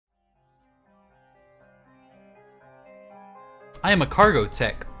I am a cargo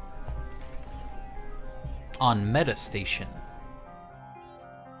tech on Meta Station.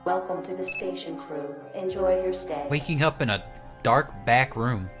 Welcome to the station, crew. Enjoy your stay. Waking up in a dark back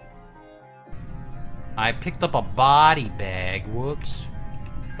room. I picked up a body bag. Whoops.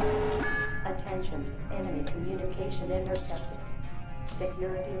 Attention. Enemy communication intercepted.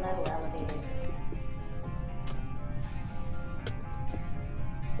 Security level elevated.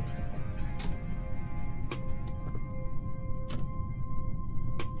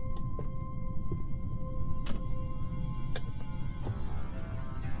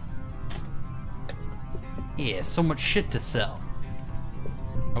 Yeah, so much shit to sell.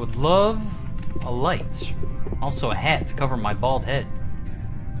 I would love a light. Also a hat to cover my bald head.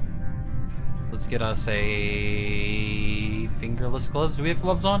 Let's get us a fingerless gloves. Do we have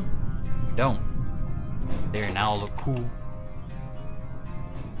gloves on? We don't. There, now I'll look cool.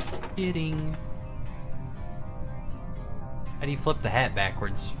 Kidding. How do you flip the hat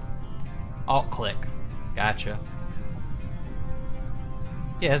backwards? Alt click. Gotcha.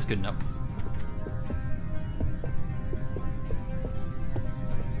 Yeah, that's good enough.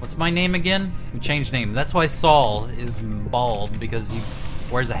 What's my name again? We changed name. That's why Saul is bald, because he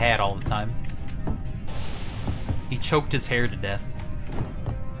wears a hat all the time. He choked his hair to death.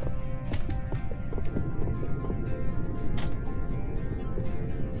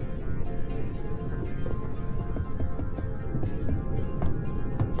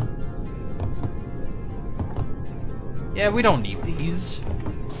 Yeah, we don't need these.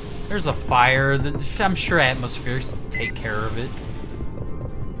 There's a fire. I'm sure atmospheres take care of it.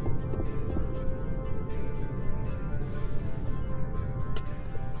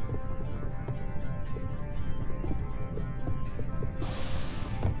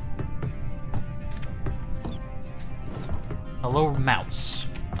 Hello, mouse.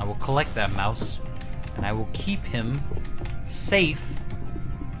 I will collect that mouse, and I will keep him safe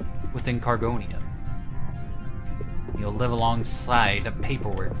within Cargonian. He'll live alongside a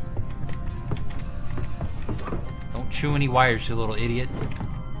paperwork. Don't chew any wires, you little idiot.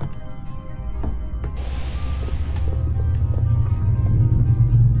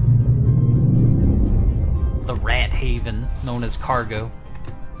 The Rat Haven, known as Cargo.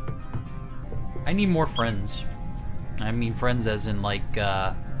 I need more friends. I mean friends as in, like,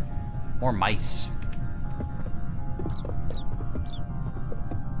 more mice.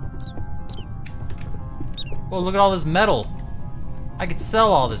 Oh, look at all this metal. I could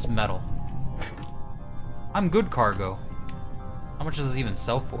sell all this metal. I'm good cargo. How much does this even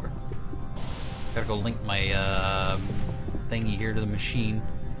sell for? Gotta go link my, thingy here to the machine.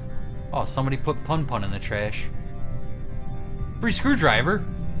 Oh, somebody put Pun Pun in the trash. Free screwdriver.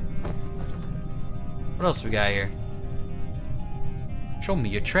 What else we got here? Show me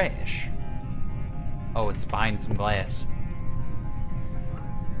your trash. Oh, it's behind some glass.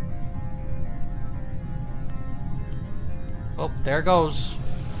 Oh, there it goes.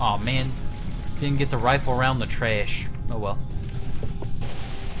 Oh man, didn't get the rifle around the trash. Oh well.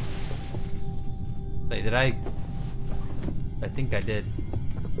 Wait, did I think I did.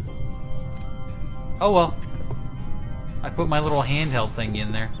 Oh well. I put my little handheld thing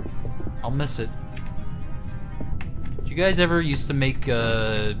in there. I'll miss it. You guys ever used to make,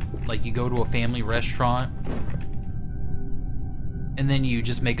 like you go to a family restaurant and then you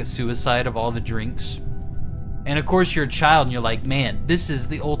just make a suicide of all the drinks? And of course you're a child and you're like, man, this is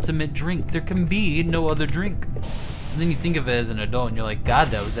the ultimate drink. There can be no other drink. And then you think of it as an adult and you're like, God,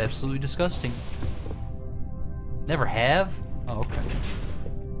 that was absolutely disgusting. Never have? Oh, okay.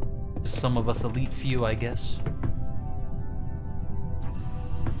 Just some of us elite few, I guess.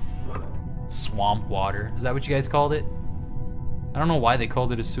 Swamp water. Is that what you guys called it? I don't know why they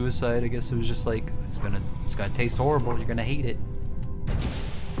called it a suicide. I guess it was just like, it's gonna taste horrible. You're gonna hate it.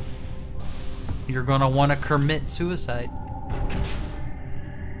 You're gonna want to commit suicide.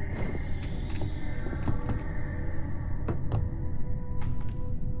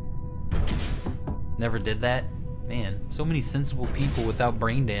 Never did that? Man, so many sensible people without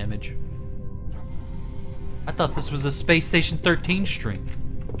brain damage. I thought this was a Space Station 13 stream.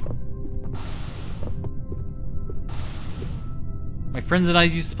 My friends and I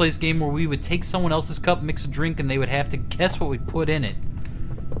used to play this game where we would take someone else's cup, mix a drink, and they would have to guess what we put in it.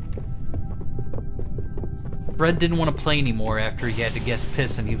 Fred didn't want to play anymore after he had to guess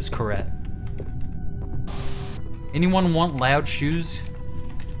piss and he was correct. Anyone want loud shoes?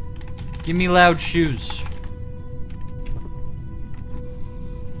 Give me loud shoes.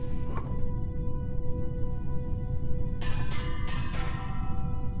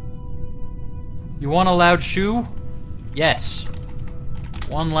 You want a loud shoe? Yes.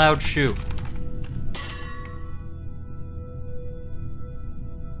 One loud shoe.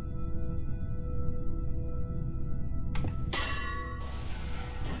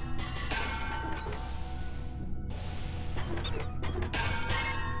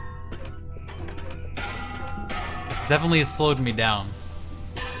 definitely has slowed me down.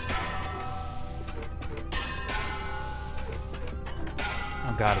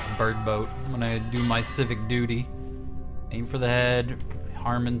 Oh god, it's Bird Boat. I'm gonna do my civic duty. Aim for the head.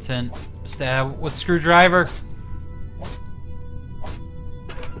 Harm intent. Stab with screwdriver.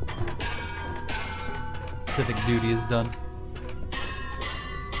 Civic duty is done.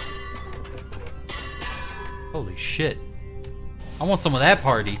 Holy shit. I want some of that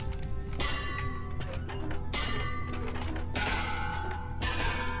party.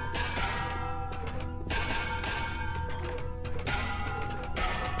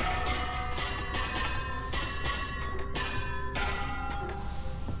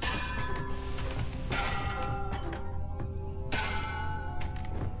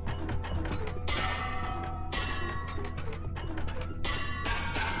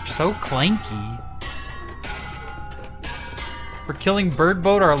 So clanky. For killing Bird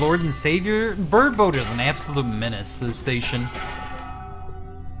Boat, our Lord and Savior? Bird Boat is an absolute menace to the station.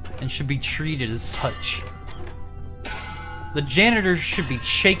 And should be treated as such. The janitor should be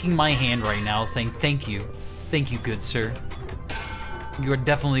shaking my hand right now, saying, thank you. Thank you, good sir. You are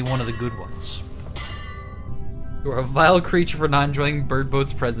definitely one of the good ones. You are a vile creature for not enjoying Bird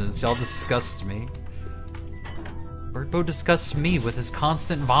Boat's presence. Y'all disgust me. Bird Boat disgusts me with his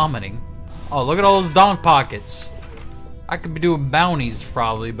constant vomiting. Oh, look at all those donk pockets. I could be doing bounties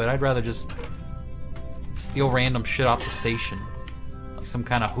probably, but I'd rather just steal random shit off the station. Like some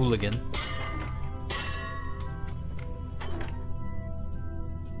kind of hooligan.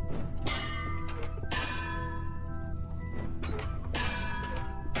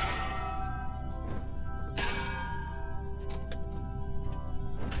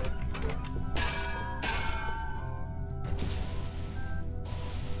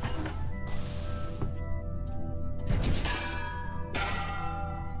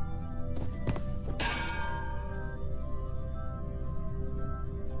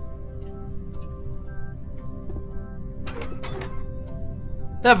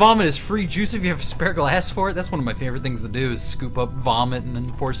 That vomit is free juice if you have a spare glass for it. That's one of my favorite things to do, is scoop up vomit and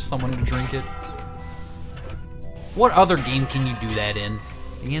then force someone to drink it. What other game can you do that in?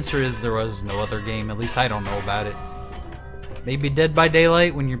 The answer is there was no other game. At least I don't know about it. Maybe Dead by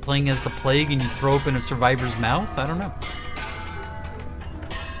Daylight when you're playing as the Plague and you throw up in a survivor's mouth? I don't know.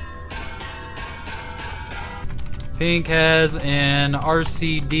 Pink has an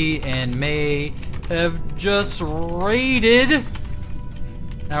RCD and may have just raided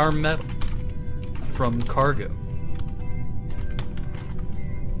our metal from cargo.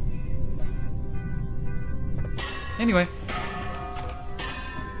 Anyway.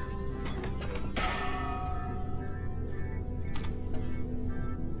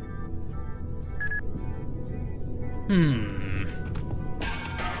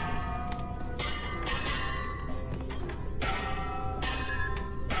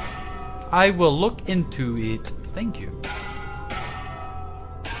 I will look into it. Thank you.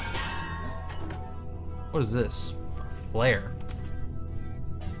 What is this? Flare.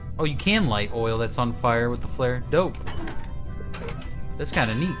 Oh, you can light oil that's on fire with the flare. Dope. That's kind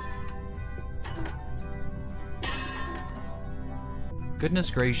of neat.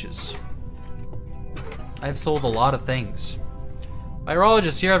 Goodness gracious. I've sold a lot of things.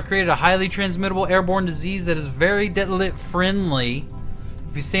 Virologist, here I've created a highly transmittable airborne disease that is very deadlit friendly.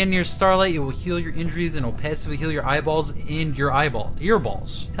 If you stand near starlight, it will heal your injuries and will passively heal your eyeballs and your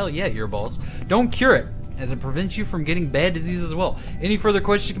earballs. Hell yeah, earballs. Don't cure it, as it prevents you from getting bad disease as well. Any further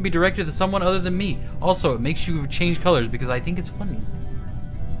questions can be directed to someone other than me. Also, it makes you change colors because I think it's funny.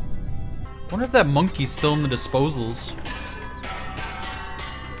 Wonder if that monkey's still in the disposals.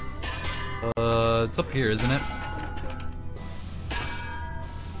 It's up here, isn't it?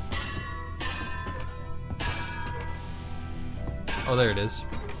 Oh, there it is.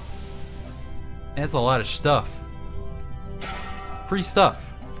 That's a lot of stuff. Free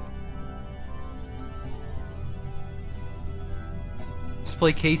stuff.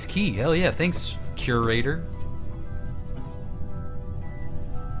 Display case key. Hell yeah, thanks, curator.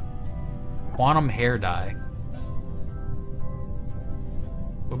 Quantum hair dye.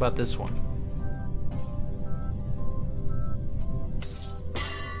 What about this one?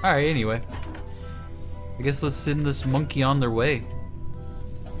 Alright, anyway. I guess let's send this monkey on their way.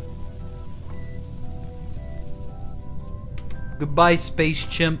 Goodbye, space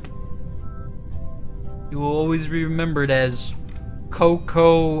chimp. You will always be remembered as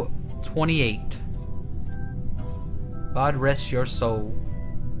Coco 28. God rest your soul.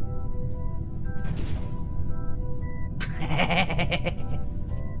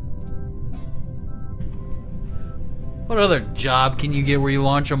 What other job can you get where you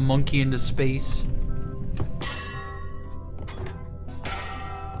launch a monkey into space?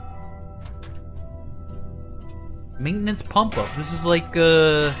 Maintenance pump up. This is like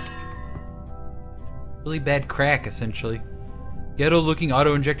really bad crack, essentially. Ghetto looking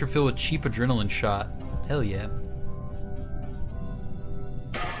auto injector filled with cheap adrenaline shot. Hell yeah.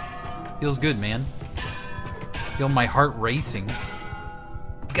 Feels good, man. Feel my heart racing.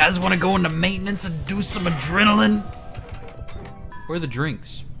 You guys want to go into maintenance and do some adrenaline? Where are the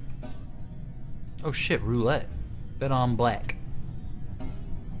drinks? Oh shit, roulette. Bet on black.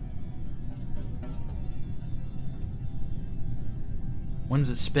 When's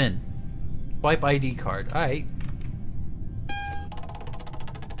it spin? Swipe ID card. Alright.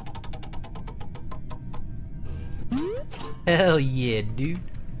 Hell yeah, dude.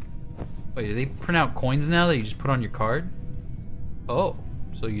 Wait, do they print out coins now that you just put on your card? Oh,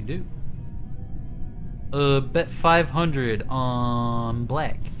 so you do. Bet 500 on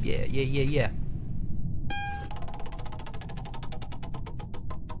black. Yeah.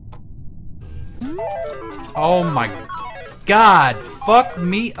 Oh my god, fuck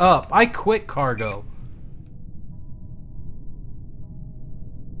me up. I quit cargo.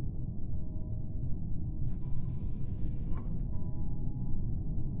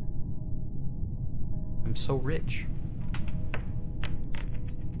 I'm so rich.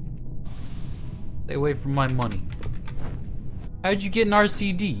 Stay away from my money. How'd you get an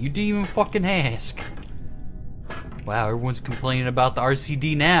RCD? You didn't even fucking ask. Wow, everyone's complaining about the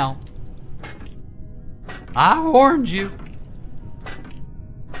RCD now. I warned you.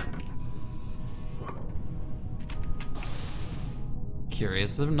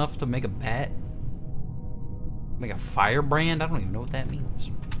 Curious enough to make a bat? Make a firebrand? I don't even know what that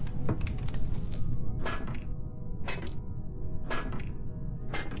means.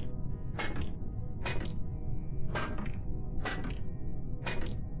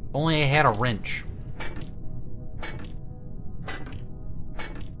 Only I had a wrench.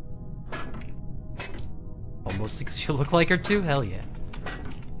 Oh, mostly because you look like her too? Hell yeah.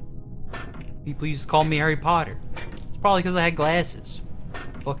 People used to call me Harry Potter. It's probably because I had glasses.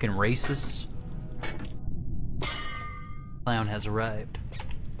 Fucking racists. Clown has arrived.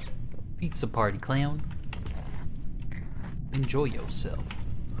 Pizza party, clown. Enjoy yourself.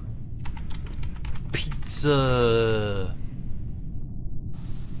 Pizza.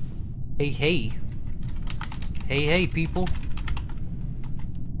 Hey, people.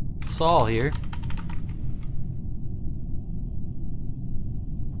 Saul here.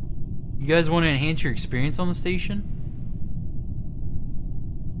 You guys want to enhance your experience on the station?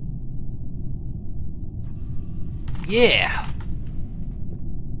 Yeah!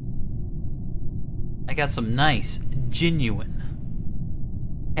 I got some nice, genuine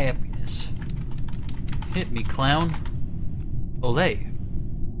happiness. Hit me, clown. Olay.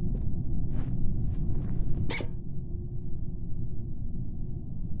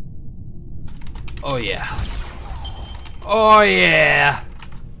 Oh yeah. Oh yeah.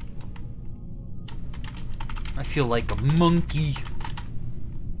 I feel like a monkey.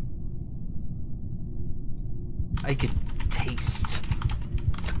 I can taste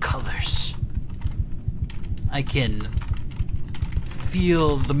the colors. I can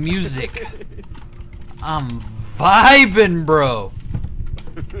feel the music. I'm vibing, bro.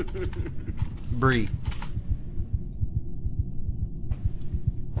 Bree.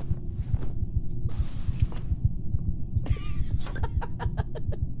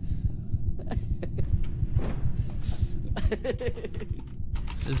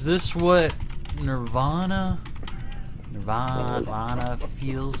 Is this what Nirvana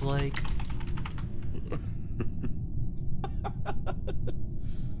feels like?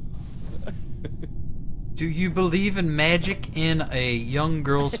 Do you believe in magic in a young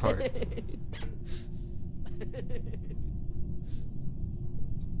girl's heart?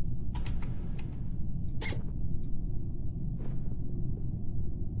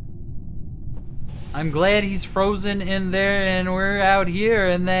 I'm glad he's frozen in there and we're out here,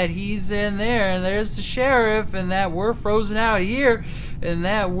 and that he's in there and there's the sheriff, and that we're frozen out here, and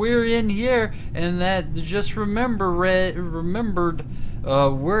that we're in here, and that just remembered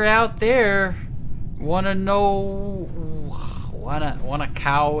we're out there. Wanna know wanna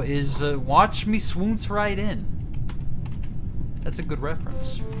cow is watch me swoons right in. That's a good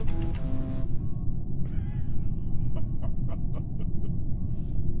reference.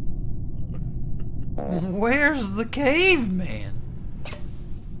 Where's the caveman?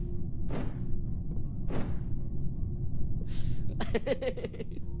 Is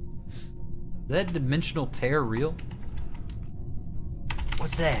that dimensional tear real?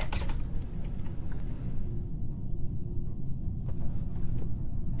 What's that?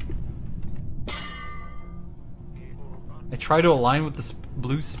 I try to align with the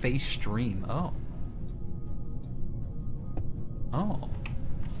blue space stream. Oh. Oh.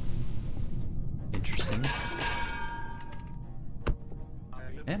 Interesting.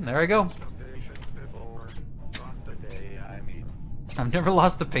 And there I go. I've never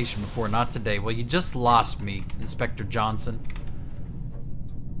lost a patient before, not today. Well, you just lost me, Inspector Johnson.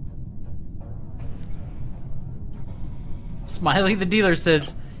 Smiley the dealer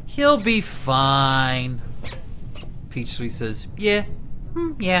says, he'll be fine. Peach Sweet says, yeah.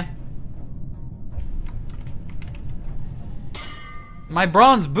 Yeah. My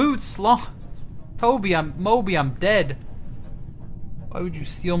bronze boots, Moby, I'm dead. Why would you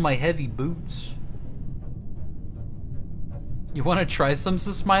steal my heavy boots? You want to try some,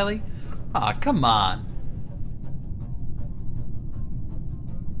 says Smiley? Aw, come on.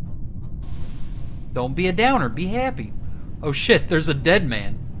 Don't be a downer, be happy. Oh shit, there's a dead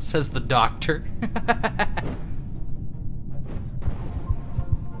man, says the doctor.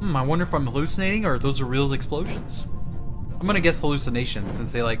 I wonder if I'm hallucinating or those are real explosions. I'm gonna guess hallucinations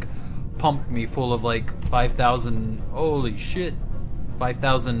since they like pumped me full of like 5,000, holy shit,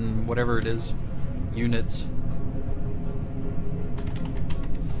 5,000 whatever it is, units.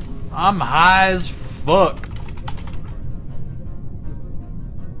 I'm high as fuck.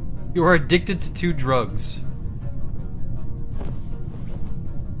 You are addicted to 2 drugs.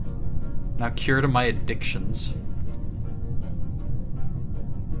 Now cured of my addictions.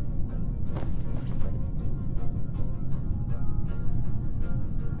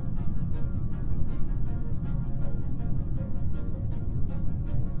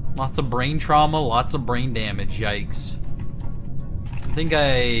 Lots of brain trauma, lots of brain damage, yikes. I think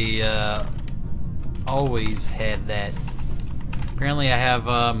I always had that. Apparently I have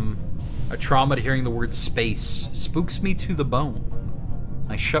a trauma to hearing the word space. Spooks me to the bone.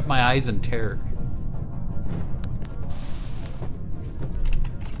 I shut my eyes in terror.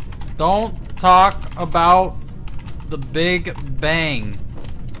 Don't talk about the Big Bang.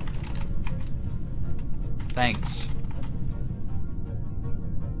 Thanks.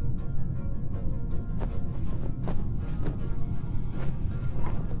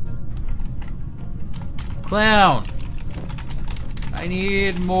 Clown. I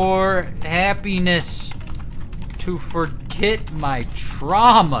need more happiness to forget my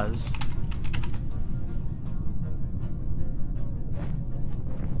traumas.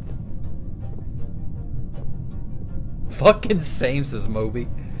 Fucking same, says Moby.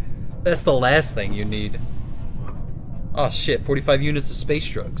 That's the last thing you need. Oh shit, 45 units of space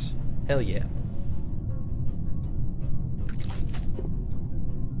drugs. Hell yeah.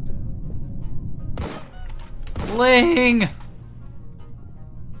 Ling!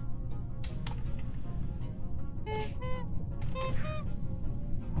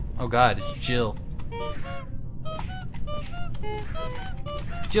 Oh god, it's Jill.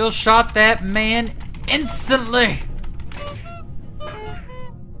 Jill shot that man instantly!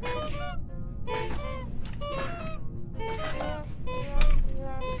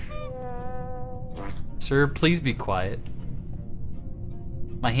 Sir, please be quiet.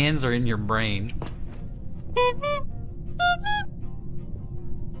 My hands are in your brain.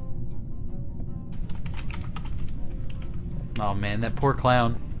 Oh man, that poor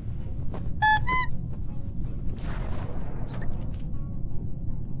clown.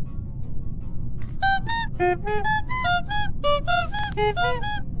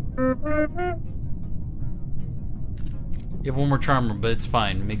 You have one more charmer, but it's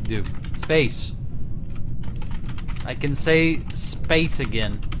fine. Make do. Space. I can say space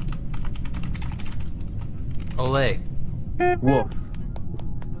again. Olay. Wolf.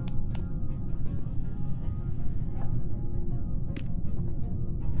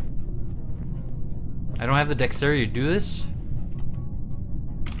 I don't have the dexterity to do this.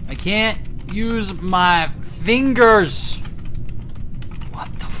 I can't use my fingers.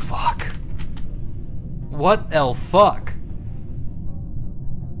 What the fuck? What the fuck?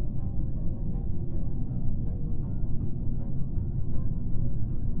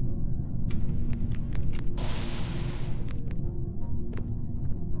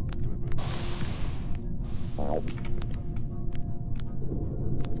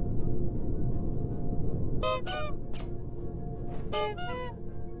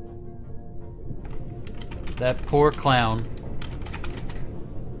 That poor clown.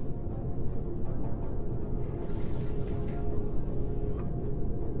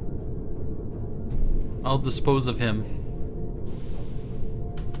 I'll dispose of him.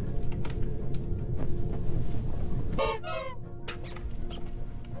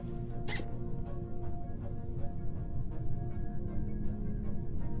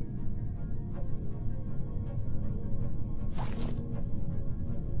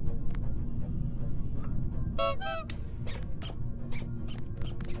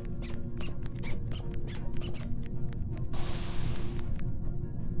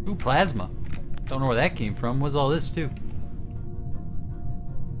 Ooh, plasma. Don't know where that came from. What's all this, too?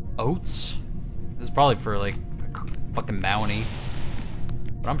 Oats? This is probably for, like, a fucking bounty.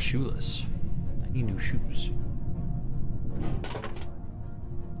 But I'm shoeless. I need new shoes.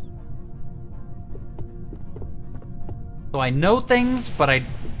 So I know things, but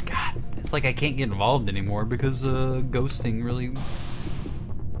God, it's like I can't get involved anymore because ghosting really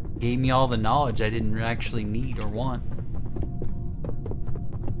gave me all the knowledge I didn't actually need or want.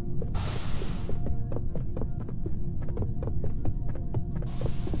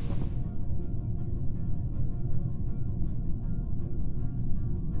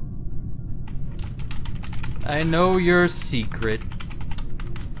 I know your secret.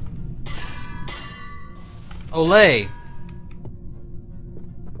 Olay.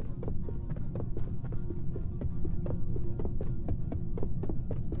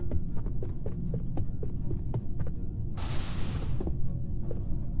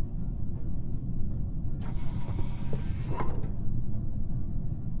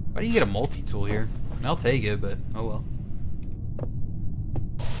 Why do you get a multi-tool here? I mean, I'll take it, but oh well.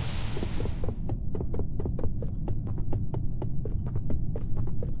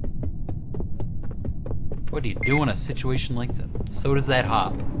 What do you do in a situation like that? So does that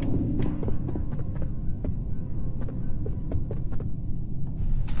hop.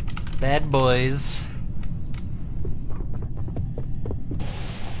 Bad boys.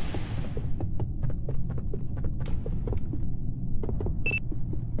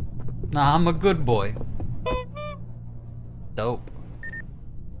 Nah, I'm a good boy. Dope.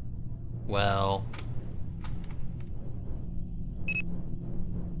 Well.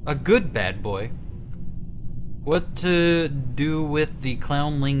 A good bad boy. What to do with the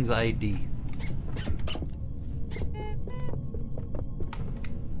Clownling's ID?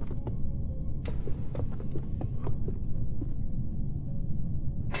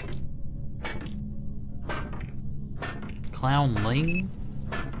 Clownling?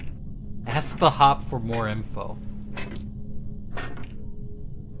 Ask the hop for more info.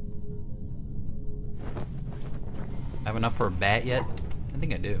 Have enough for a bat yet? I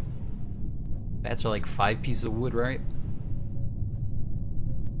think I do. Bats are like 5 pieces of wood, right?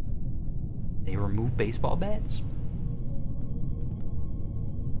 They remove baseball bats?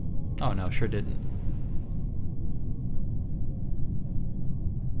 Oh no, sure didn't.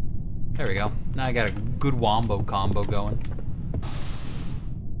 There we go. Now I got a good wombo combo going.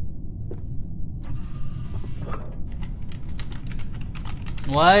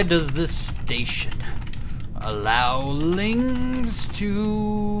 Why does this station allow lings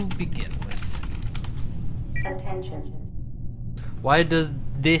to begin with? Attention. Why does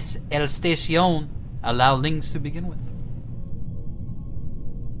this El Station allow lings to begin with?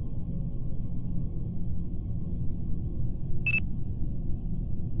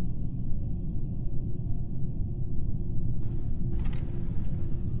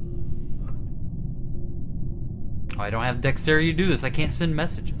 Oh, I don't have dexterity to do this. I can't send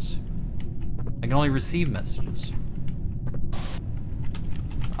messages. I can only receive messages.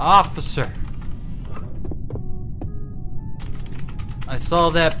 Officer. I saw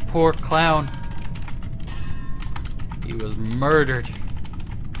that poor clown. He was murdered.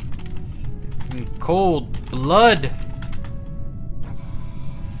 In cold blood.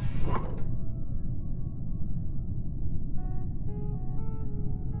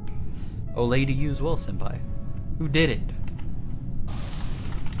 Oh, lady, you as well, senpai. Who did it?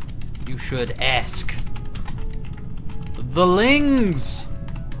 You should ask. The lings!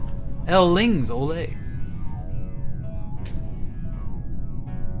 El lings, ole.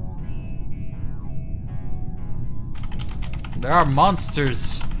 There are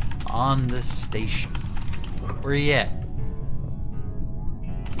monsters on this station. Where are you at?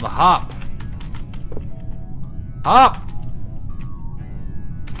 The hop. Hop!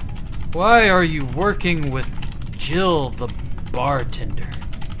 Why are you working with Jill, the bartender?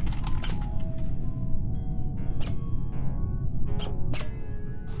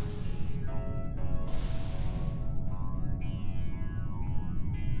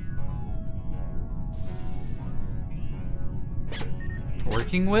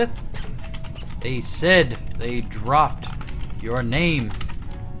 Working with? They said they dropped your name.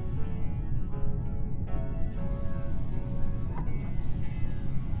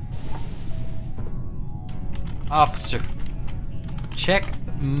 Officer, check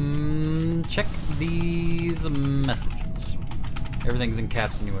these messages. Everything's in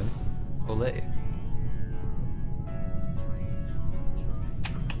caps anyway. Olay.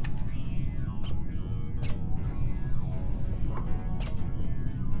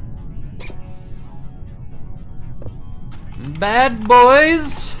 Bad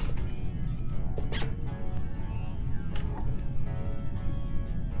boys!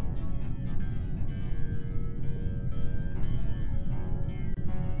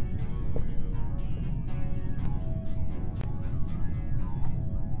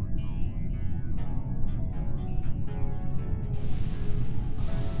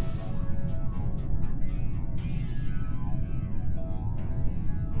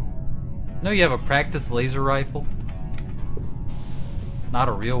 No, you have a practice laser rifle. Not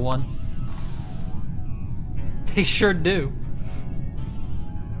a real one. They sure do.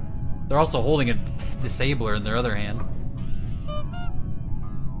 They're also holding a disabler in their other hand.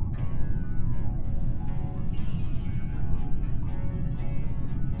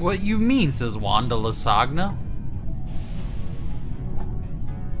 What you mean, says Wanda Lasagna?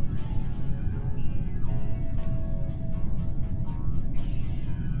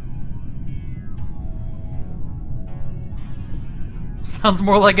 Sounds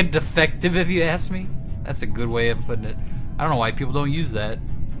more like a defective if you ask me. That's a good way of putting it. I don't know why people don't use that.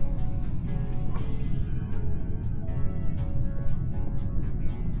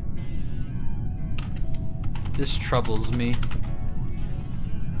 This troubles me.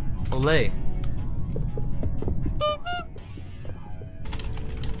 Olay.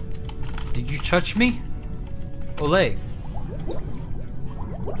 Did you touch me? Olay.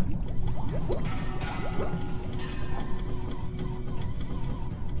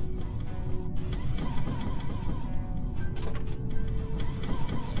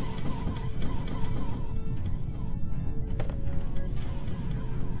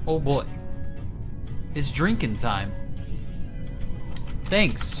 Oh boy. It's drinking time.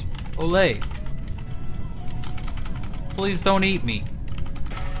 Thanks. Olay. Please don't eat me.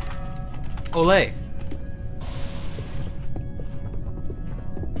 Olay.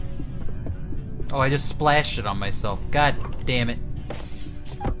 Oh, I just splashed it on myself. God damn it.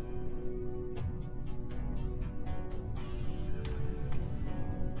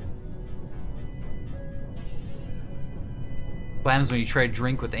 What happens when you try to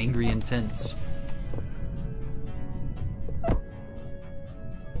drink with angry intents?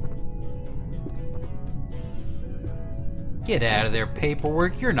 Get out of there,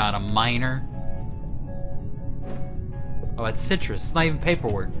 paperwork. You're not a minor. Oh, it's citrus. It's not even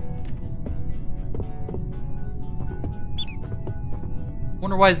paperwork.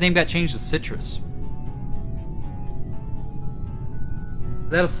 Wonder why his name got changed to Citrus.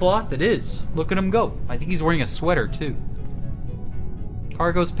 Is that a sloth? It is. Look at him go. I think he's wearing a sweater, too.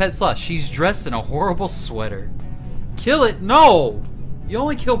 Cargo's pet sloth. She's dressed in a horrible sweater. Kill it? No! You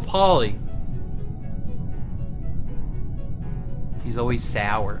only kill Polly. He's always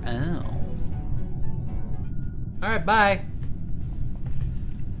sour. Oh. Alright, bye.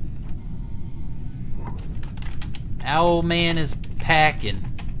 Owl man is packing.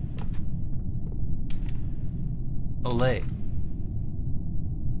 Olay.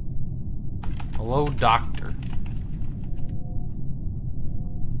 Hello, doctor.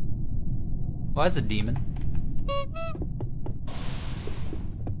 Oh, that's a demon.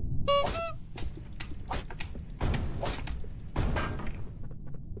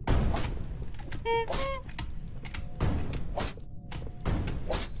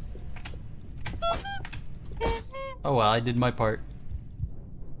 Oh well, I did my part.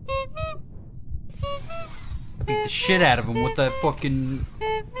 I beat the shit out of him with that fucking...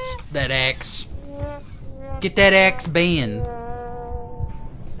 that axe. Get that axe banned.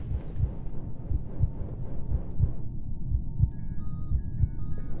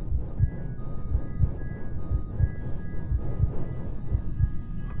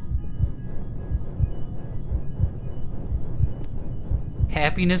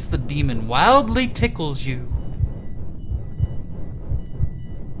 Happiness the demon wildly tickles you.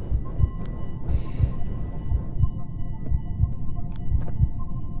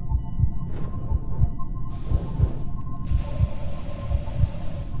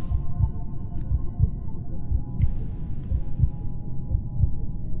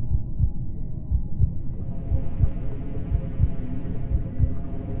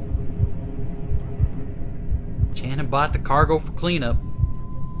 Janet bought the cargo for cleanup.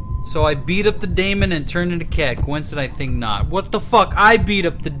 So I beat up the demon and turned into cat. Coincidence? I think not. What the fuck? I beat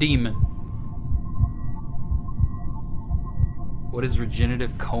up the demon. What is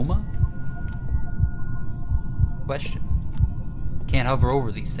regenerative coma? Question. Can't hover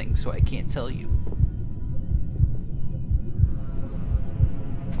over these things, so I can't tell you.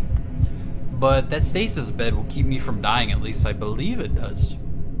 But that stasis bed will keep me from dying, at least I believe it does.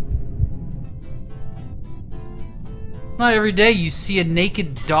 Not every day you see a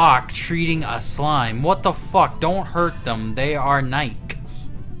naked dog treating a slime. What the fuck? Don't hurt them. They are nikes.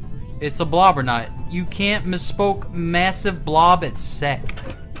 It's a blob or not. You can't misspoke massive blob at sec.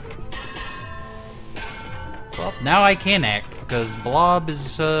 Well, now I can act because blob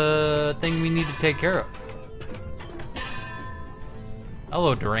is a thing we need to take care of.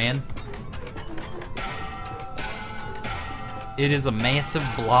 Hello, Duran. It is a massive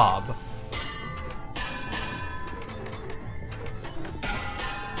blob.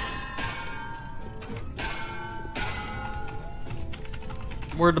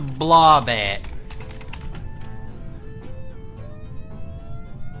 Where the blob at?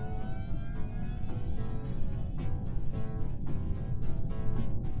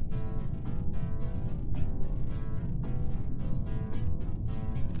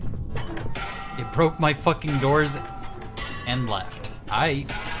 It broke my fucking doors and left.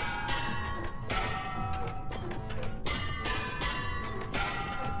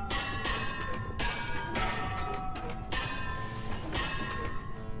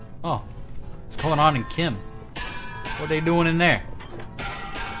 Oh, what's going on in Kim? What are they doing in there?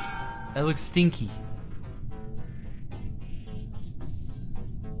 That looks stinky.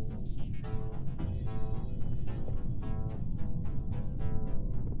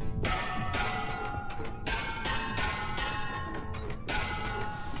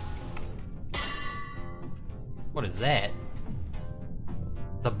 What is that?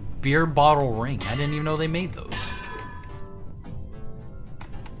 The beer bottle ring. I didn't even know they made those.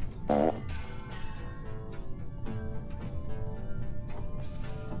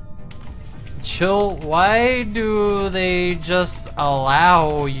 Chill, why do they just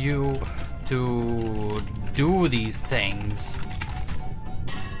allow you to do these things?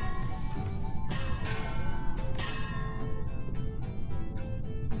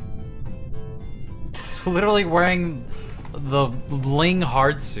 It's literally wearing the Ling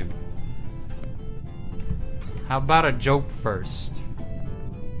hard suit. How about a joke first?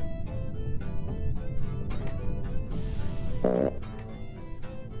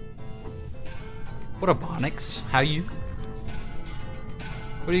 What up, Onyx? How you?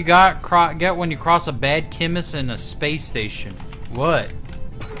 What do you get when you cross a bad chemist in a space station? What?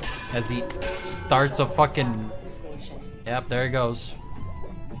 As he starts a fucking... Yep, there he goes.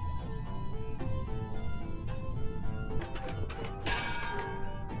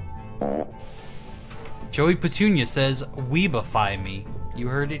 Joey Petunia says, Weebify me. You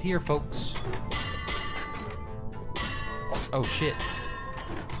heard it here, folks. Oh, shit.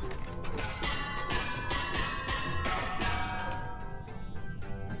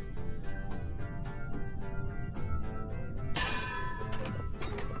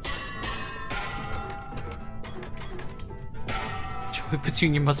 Joey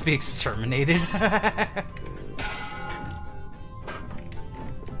Petunia must be exterminated.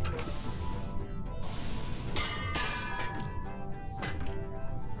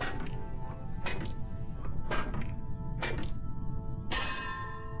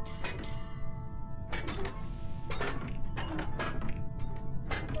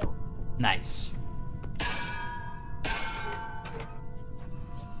 Nice.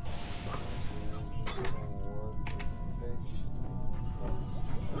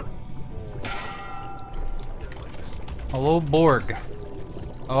 Hello, Borg.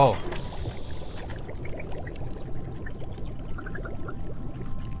 Oh.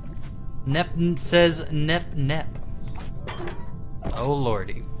 Nep says Nep Nep. Oh,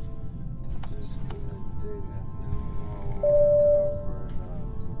 lordy.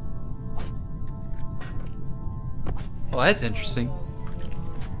 Well, that's interesting.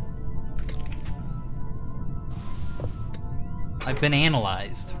 I've been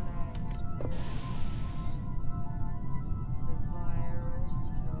analyzed.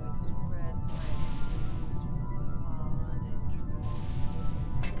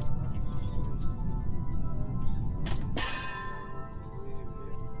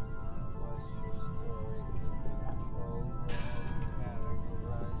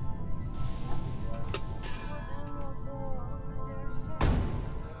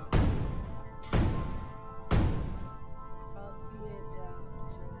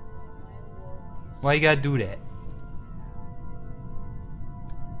 Why you gotta do that?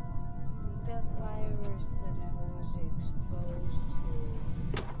 The virus that I was exposed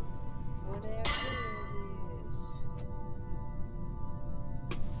to, whatever it is,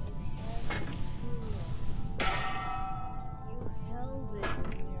 you held it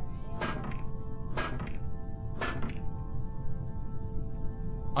in your hand.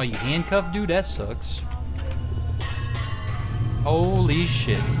 Oh, you handcuffed, dude? That sucks. Holy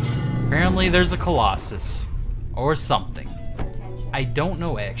shit. Apparently there's a Colossus. Or something. Attention. I don't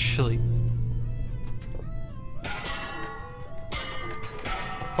know, actually. The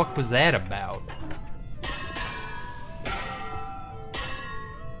fuck was that about?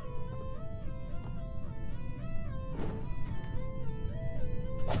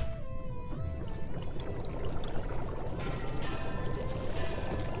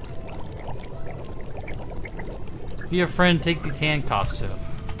 Be a friend, take these handcuffs up.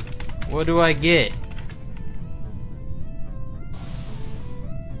 What do I get?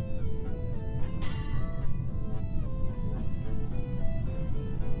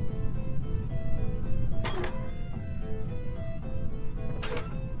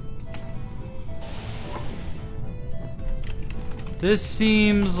 This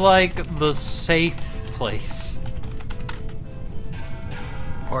seems like the safe place.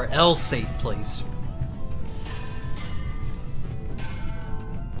 Or L safe place.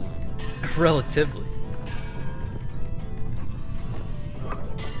 Relatively.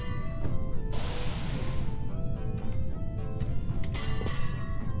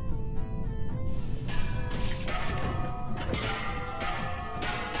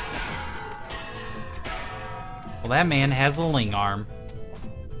 Well, that man has a ling arm.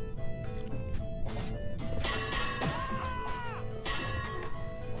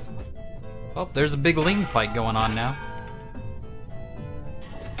 Oh, there's a big ling fight going on now.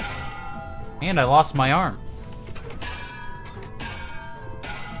 And I lost my arm.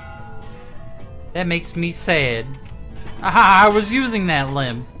 That makes me sad. Aha, I was using that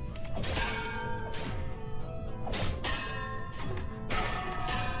limb.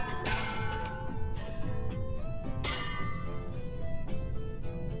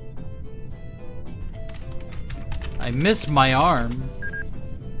 I miss my arm.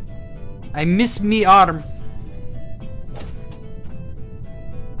 I miss me arm.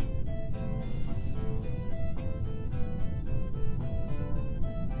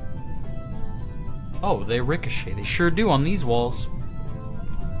 Oh, they ricochet. They sure do on these walls.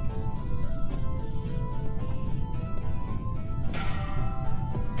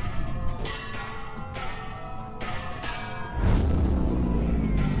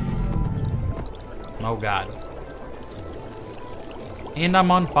 Oh god. And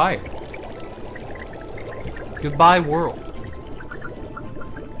I'm on fire. Goodbye, world.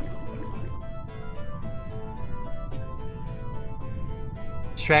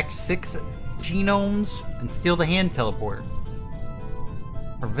 Extract 6 genomes and steal the hand teleporter.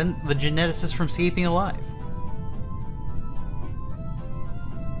 Prevent the geneticist from escaping alive.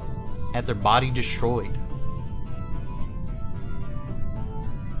 Had their body destroyed.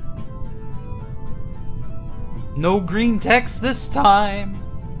 No green text this time.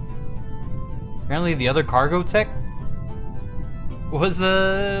 Apparently the other cargo tech was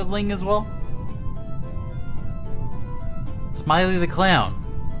a ling as well. Smiley the Clown.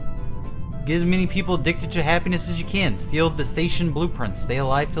 Get as many people addicted to happiness as you can. Steal the station blueprint. Stay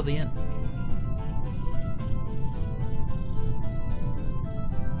alive till the end.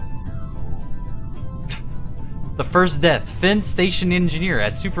 The first death. Finn, station engineer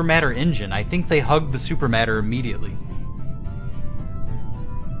at Supermatter engine. I think they hugged the Supermatter immediately.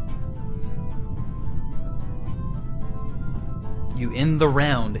 You end the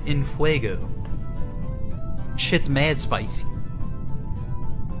round in fuego. Shit's mad spicy.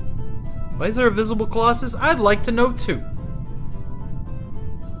 Why is there a visible Colossus? I'd like to know too.